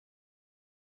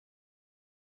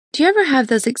Do you ever have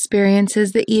those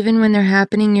experiences that even when they're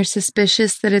happening, you're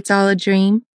suspicious that it's all a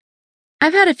dream?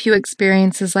 I've had a few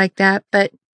experiences like that,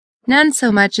 but none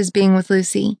so much as being with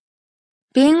Lucy.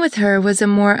 Being with her was a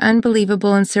more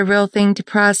unbelievable and surreal thing to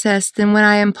process than when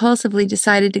I impulsively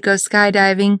decided to go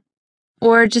skydiving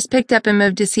or just picked up and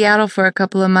moved to Seattle for a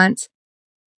couple of months.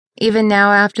 Even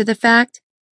now, after the fact,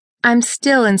 I'm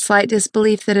still in slight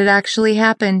disbelief that it actually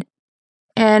happened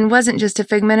and wasn't just a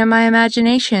figment of my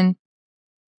imagination.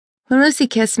 When Lucy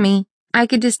kissed me, I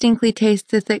could distinctly taste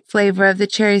the thick flavor of the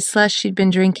cherry slush she'd been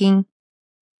drinking,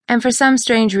 and for some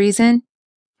strange reason,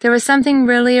 there was something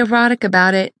really erotic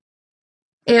about it.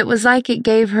 It was like it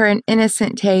gave her an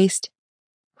innocent taste,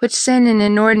 which sent an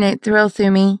inordinate thrill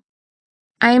through me.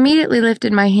 I immediately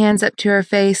lifted my hands up to her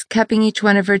face, cupping each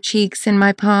one of her cheeks in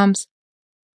my palms.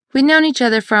 We'd known each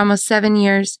other for almost 7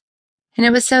 years, and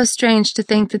it was so strange to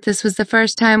think that this was the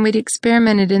first time we'd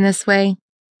experimented in this way.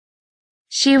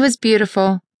 She was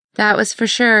beautiful, that was for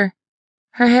sure.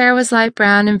 Her hair was light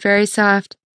brown and very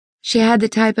soft. She had the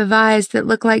type of eyes that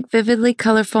looked like vividly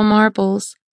colorful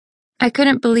marbles. I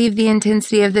couldn't believe the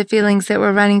intensity of the feelings that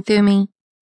were running through me.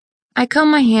 I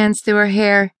combed my hands through her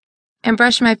hair and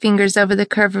brushed my fingers over the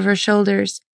curve of her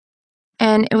shoulders,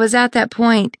 and it was at that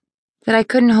point that I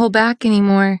couldn't hold back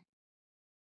anymore.